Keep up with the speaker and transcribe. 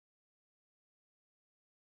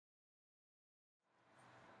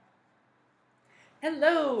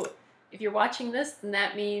Hello! If you're watching this, then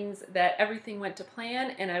that means that everything went to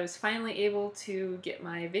plan and I was finally able to get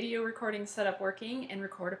my video recording setup working and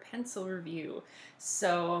record a pencil review.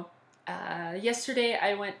 So yesterday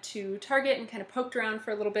I went to Target and kind of poked around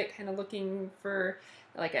for a little bit, kind of looking for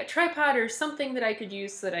like a tripod or something that I could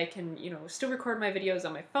use so that I can, still record my videos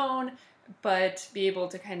on my phone, but be able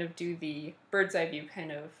to kind of do the bird's eye view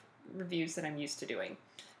kind of reviews that I'm used to doing.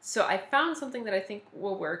 So I found something that I think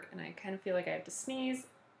will work, and I kind of feel like I have to sneeze.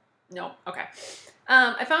 No, okay.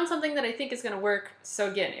 I found something that I think is going to work. So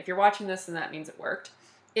again, if you're watching this, then that means it worked.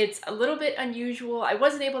 It's a little bit unusual. I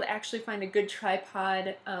wasn't able to actually find a good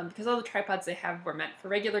tripod because all the tripods they have were meant for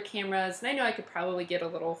regular cameras, and I know I could probably get a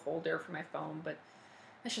little holder for my phone, but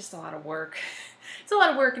that's just a lot of work. It's a lot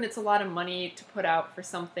of work, and it's a lot of money to put out for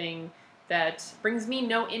something that brings me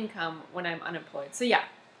no income when I'm unemployed. So yeah.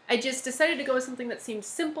 I just decided to go with something that seemed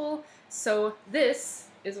simple, so this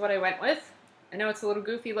is what I went with. I know it's a little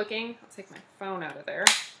goofy looking. I'll take my phone out of there.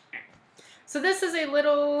 So this is a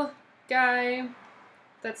little guy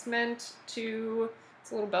that's meant to,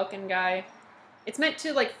 it's a little Belkin guy. It's meant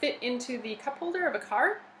to like fit into the cup holder of a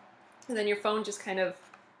car, and then your phone just kind of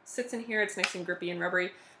sits in here. It's nice and grippy and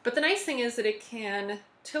rubbery. But the nice thing is that it can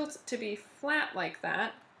tilt to be flat like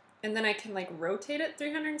that, and then I can like rotate it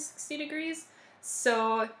 360 degrees.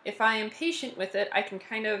 So if I am patient with it, I can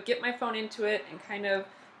kind of get my phone into it and kind of,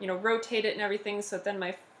 rotate it and everything, so then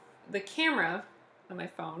the camera on my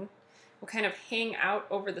phone will kind of hang out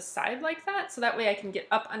over the side like that, so that way I can get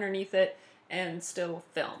up underneath it and still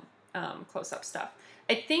film close-up stuff.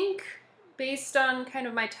 I think based on kind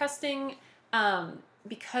of my testing,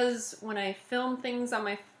 because when I film things on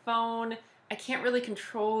my phone, I can't really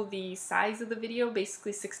control the size of the video.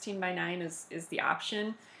 Basically 16:9 is the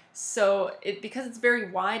option. So because it's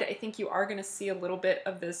very wide, I think you are going to see a little bit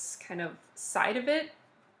of this kind of side of it,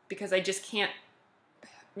 because I just can't,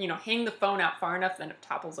 hang the phone out far enough, then it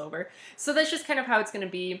topples over. So that's just kind of how it's going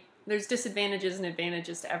to be. There's disadvantages and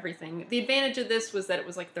advantages to everything. The advantage of this was that it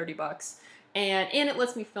was like 30 bucks, and it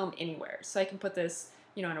lets me film anywhere. So I can put this,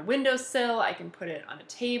 on a windowsill, I can put it on a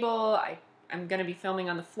table. I'm going to be filming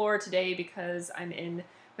on the floor today because I'm in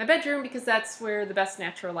my bedroom, because that's where the best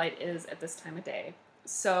natural light is at this time of day.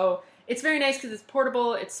 So it's very nice because it's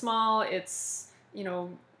portable, it's small, it's,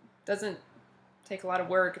 doesn't take a lot of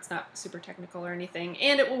work, it's not super technical or anything,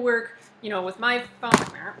 and it will work, with my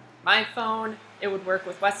phone, it would work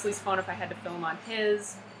with Wesley's phone if I had to film on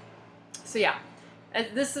his. So yeah,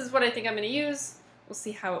 this is what I think I'm going to use. We'll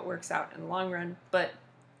see how it works out in the long run, but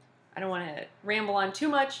I don't want to ramble on too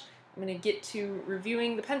much. I'm going to get to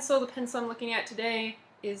reviewing the pencil. The pencil I'm looking at today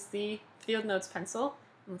is the Field Notes pencil.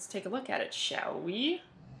 Let's take a look at it, shall we?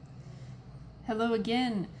 Hello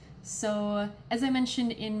again. So, as I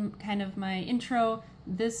mentioned in kind of my intro,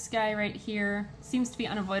 this guy right here seems to be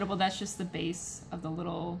unavoidable. That's just the base of the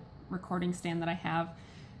little recording stand that I have.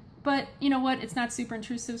 But you know what? It's not super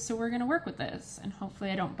intrusive, so we're going to work with this, and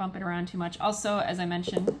hopefully I don't bump it around too much. Also, as I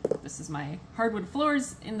mentioned, this is my hardwood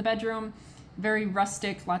floors in the bedroom. Very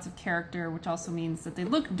rustic, lots of character, which also means that they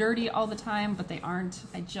look dirty all the time, but they aren't.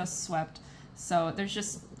 I just swept. So there's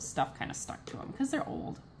just stuff kind of stuck to them because they're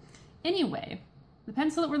old. Anyway, the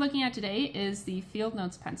pencil that we're looking at today is the Field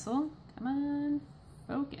Notes pencil. Come on,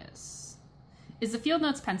 focus. Is the Field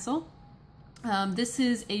Notes pencil. This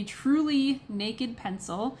is a truly naked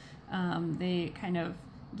pencil. They kind of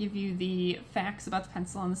give you the facts about the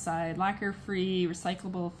pencil on the side. Lacquer-free,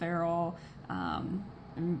 recyclable ferrule,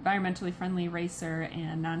 environmentally friendly eraser,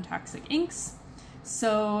 and non-toxic inks.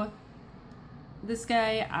 So this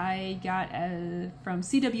guy I got from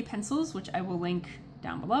CW Pencils, which I will link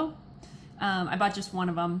down below. I bought just one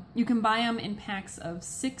of them. You can buy them in packs of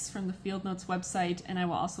 6 from the Field Notes website, and I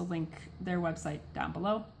will also link their website down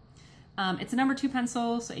below. It's a number 2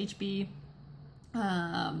 pencil, so HB.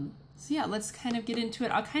 So yeah, let's kind of get into it.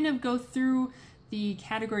 I'll kind of go through the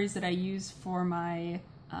categories that I use for my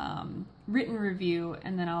written review,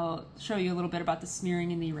 and then I'll show you a little bit about the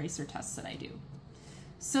smearing and the eraser tests that I do.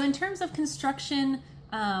 So in terms of construction,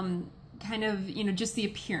 kind of, just the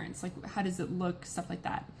appearance, like how does it look, stuff like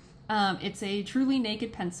that. It's a truly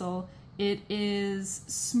naked pencil. It is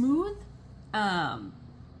smooth,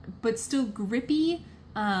 but still grippy.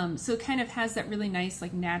 So it kind of has that really nice,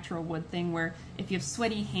 like, natural wood thing where if you have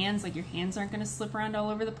sweaty hands, like, your hands aren't going to slip around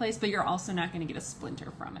all over the place, but you're also not going to get a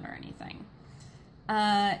splinter from it or anything.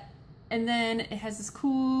 And then it has this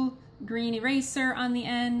cool green eraser on the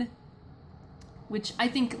end, which I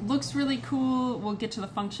think looks really cool. We'll get to the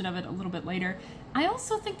function of it a little bit later. I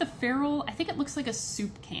also think the ferrule, I think it looks like a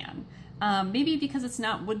soup can. Maybe because it's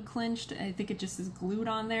not wood clinched, I think it just is glued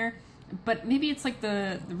on there. but maybe it's like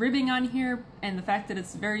the ribbing on here and the fact that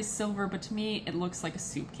it's very silver, but to me it looks like a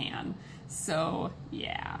soup can. So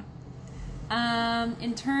yeah.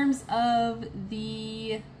 In terms of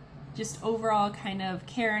the just overall kind of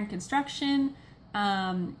care and construction,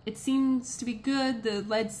 it seems to be good. The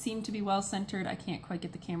leads seem to be well centered. I can't quite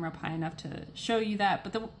get the camera up high enough to show you that,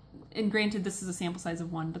 but and granted this is a sample size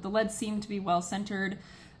of 1, but the leads seem to be well centered.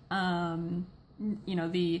 You know,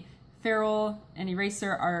 the ferrule and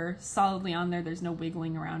eraser are solidly on there. There's no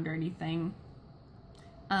wiggling around or anything.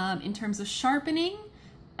 In terms of sharpening,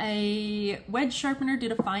 a wedge sharpener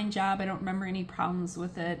did a fine job. I don't remember any problems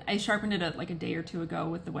with it. I sharpened it like a day or 2 ago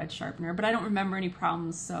with the wedge sharpener, but I don't remember any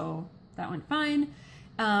problems, so that went fine.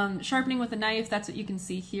 Sharpening with a knife, that's what you can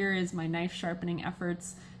see here is my knife sharpening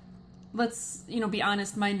efforts. Let's, you know, be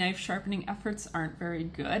honest, my knife sharpening efforts aren't very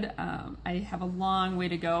good. I have a long way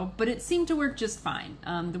to go, but it seemed to work just fine.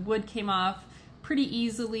 The wood came off pretty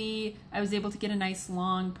easily. I was able to get a nice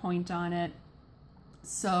long point on it.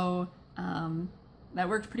 So that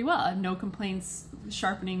worked pretty well. I have no complaints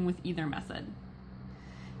sharpening with either method.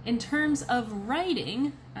 In terms of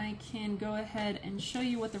writing, I can go ahead and show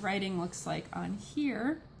you what the writing looks like on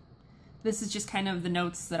here. This is just kind of the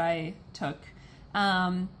notes that I took.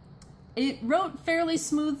 It wrote fairly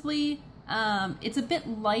smoothly. It's a bit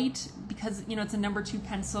light because, you know, it's a number 2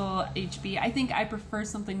 pencil HB. I think I prefer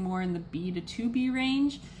something more in the B to 2B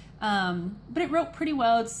range. But it wrote pretty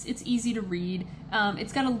well. It's easy to read.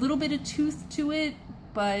 It's got a little bit of tooth to it,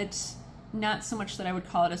 but not so much that I would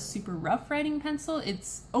call it a super rough writing pencil.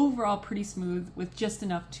 It's overall pretty smooth with just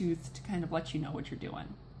enough tooth to kind of let you know what you're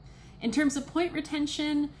doing. In terms of point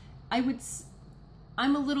retention,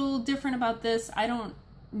 I'm a little different about this. I don't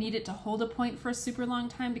need it to hold a point for a super long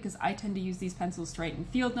time because I tend to use these pencils to write in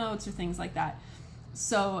field notes or things like that.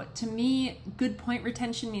 So to me, good point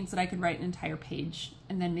retention means that I could write an entire page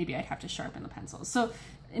and then maybe I'd have to sharpen the pencil. So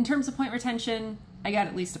in terms of point retention, I got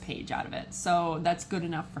at least a page out of it. So that's good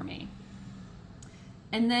enough for me.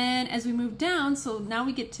 And then as we move down, so now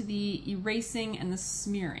we get to the erasing and the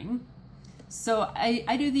smearing. So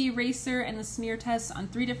I do the eraser and the smear tests on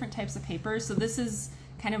 3 different types of paper. So this is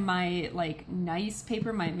kind of my like nice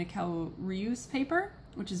paper, my Mikkel Reuse paper,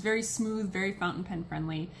 which is very smooth, very fountain pen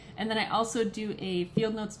friendly. And then I also do a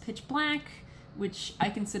Field Notes Pitch Black, which I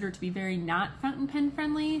consider to be very not fountain pen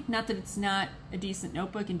friendly. Not that it's not a decent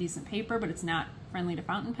notebook and decent paper, but it's not friendly to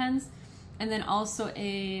fountain pens. And then also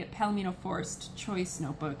a Palomino Forest Choice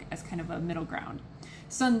notebook as kind of a middle ground.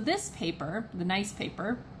 So on this paper, the nice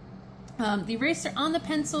paper, the eraser on the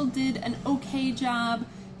pencil did an okay job,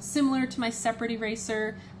 similar to my separate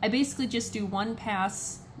eraser. I basically just do 1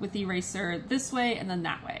 pass with the eraser this way and then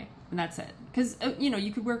that way, and that's it. Because, you know,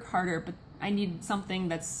 you could work harder, but I need something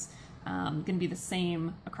that's going to be the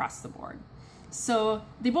same across the board. So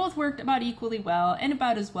they both worked about equally well, and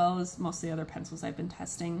about as well as most of the other pencils I've been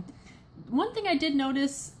testing. One thing I did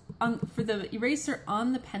notice for the eraser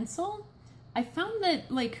on the pencil, I found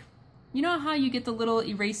that, like, you know how you get the little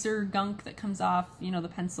eraser gunk that comes off, you know, the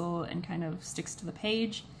pencil and kind of sticks to the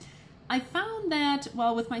page? I found that,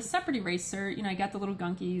 well, with my separate eraser, you know, I got the little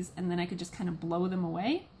gunkies and then I could just kind of blow them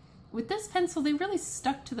away. With this pencil, they really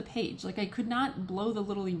stuck to the page. Like, I could not blow the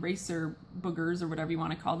little eraser boogers or whatever you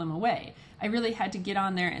want to call them away. I really had to get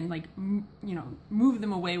on there and, like, you know, move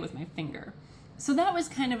them away with my finger. So that was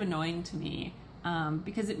kind of annoying to me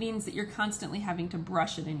because it means that you're constantly having to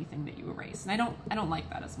brush at anything that you erase. And I don't like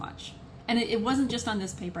that as much. And it wasn't just on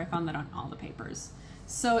this paper, I found that on all the papers.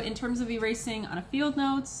 So in terms of erasing on a Field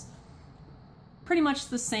Notes, pretty much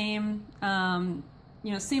the same,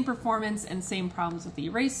 you know, same performance and same problems with the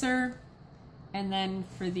eraser. And then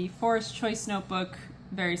for the Forest Choice notebook,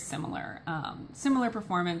 very similar. Similar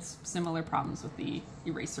performance, similar problems with the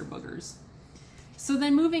eraser boogers. So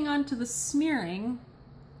then moving on to the smearing,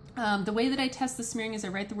 the way that I test the smearing is I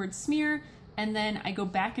write the word smear, and then I go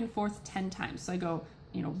back and forth 10 times. So I go,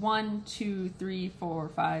 you know, 1, 2, 3, 4,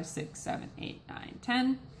 5, 6, 7, 8, 9,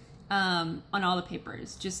 10 on all the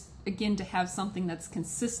papers. Just, again, to have something that's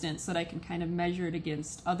consistent so that I can kind of measure it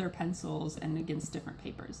against other pencils and against different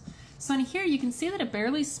papers. So in here, you can see that it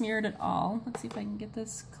barely smeared at all. Let's see if I can get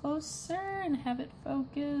this closer and have it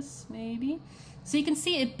focus, maybe. So you can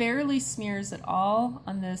see it barely smears at all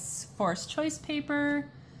on this Forest Choice paper.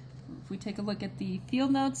 If we take a look at the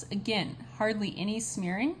Field Notes, again, hardly any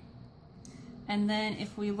smearing. And then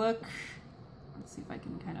if we look, let's see if I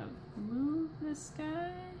can kind of move this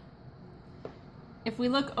guy. If we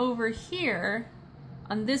look over here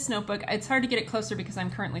on this notebook, it's hard to get it closer because I'm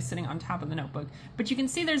currently sitting on top of the notebook, but you can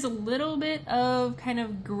see there's a little bit of kind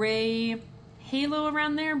of gray halo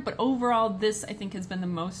around there, but overall this I think has been the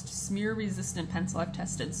most smear resistant pencil I've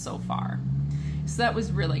tested so far. So that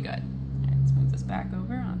was really good. All right, let's move this back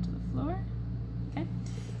over onto the floor. Okay.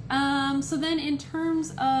 So then in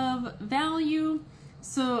terms of value,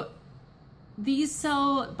 so these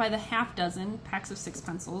sell by the half dozen, packs of 6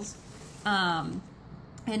 pencils, and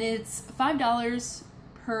it's $5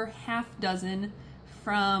 per half dozen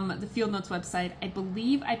from the Field Notes website. I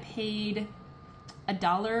believe I paid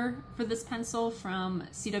 $1 for this pencil from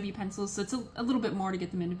CW Pencils, so it's a little bit more to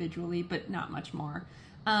get them individually, but not much more.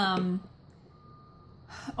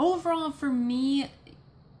 Overall, for me,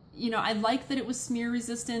 you know, I like that it was smear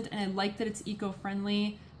resistant and I like that it's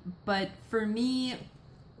eco-friendly, but for me,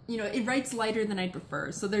 you know, it writes lighter than I'd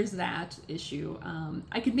prefer, so there's that issue.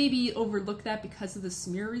 I could maybe overlook that because of the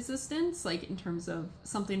smear resistance, like in terms of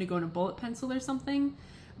something to go in a bullet pencil or something,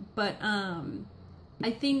 but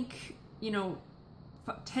I think, you know,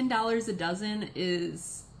 $10 a dozen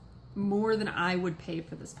is more than I would pay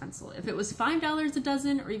for this pencil. If it was $5 a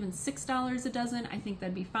dozen or even $6 a dozen, I think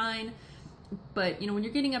that'd be fine. But, you know, when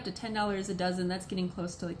you're getting up to $10 a dozen, that's getting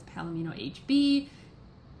close to like the Palomino HB.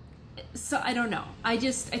 So I don't know. I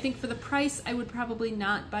think for the price, I would probably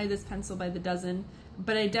not buy this pencil by the dozen,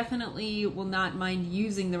 but I definitely will not mind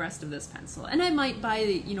using the rest of this pencil. And I might buy,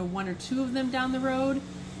 you know, 1 or 2 of them down the road,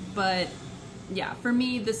 but yeah, for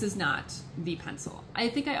me, this is not the pencil. I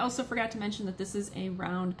think I also forgot to mention that this is a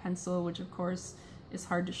round pencil, which of course is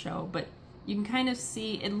hard to show, but you can kind of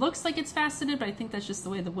see, it looks like it's faceted, but I think that's just the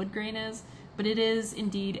way the wood grain is, but it is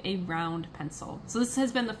indeed a round pencil. So this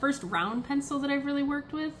has been the first round pencil that I've really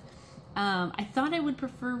worked with. I thought I would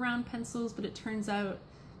prefer round pencils, but it turns out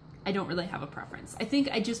I don't really have a preference. I think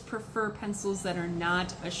I just prefer pencils that are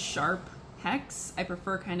not a sharp hex. I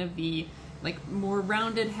prefer kind of the like more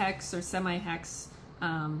rounded hex or semi-hex,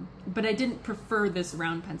 but I didn't prefer this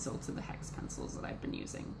round pencil to the hex pencils that I've been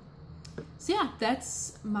using. So yeah,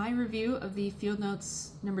 that's my review of the Field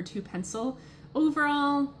Notes No. 2 pencil.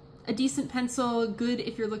 Overall, a decent pencil, good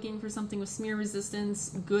if you're looking for something with smear resistance,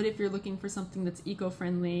 good if you're looking for something that's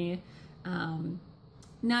eco-friendly,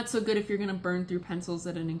 not so good if you're gonna burn through pencils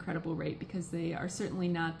at an incredible rate, because they are certainly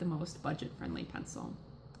not the most budget-friendly pencil.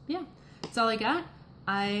 But yeah, that's all I got.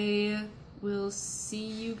 I will see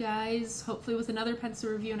you guys hopefully with another pencil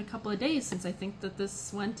review in a couple of days, since I think that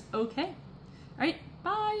this went okay. All right,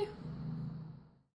 bye!